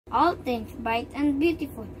All things bright and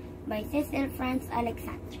beautiful by Cecil Franz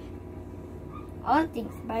Alexander. All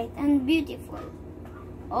things bright and beautiful,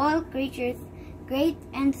 all creatures great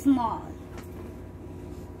and small,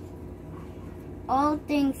 all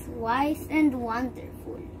things wise and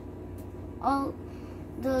wonderful, all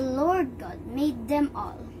the Lord God made them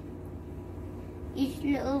all. Each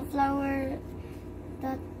little flower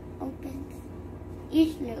that opens,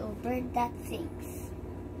 each little bird that sings,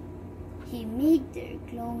 He made their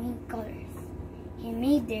glowing colors, He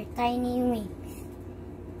made their tiny wings.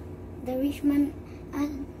 The rich man at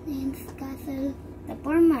his castle, the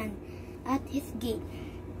poor man at his gate,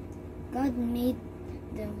 God made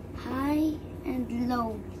them high and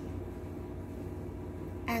low,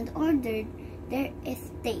 and ordered their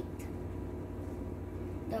estate.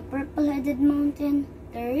 The purple-headed mountain,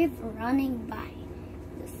 the river running by,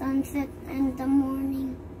 the sunset and the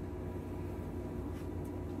morning,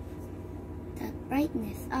 the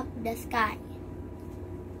brightness of the sky,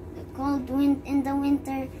 the cold wind in the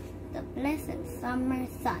winter, the pleasant summer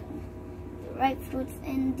sun, the ripe fruits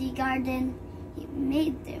in the garden, He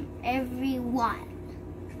made them every one.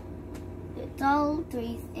 The tall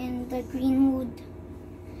trees in the green wood,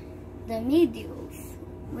 the meadows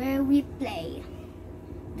where we play,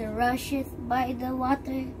 the rushes by the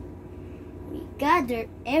water, we gather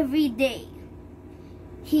every day.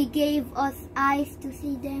 He gave us eyes to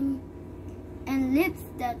see them, and lips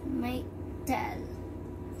that might tell.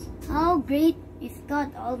 How great is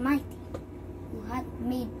God Almighty, who hath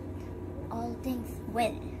made all things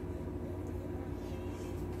well.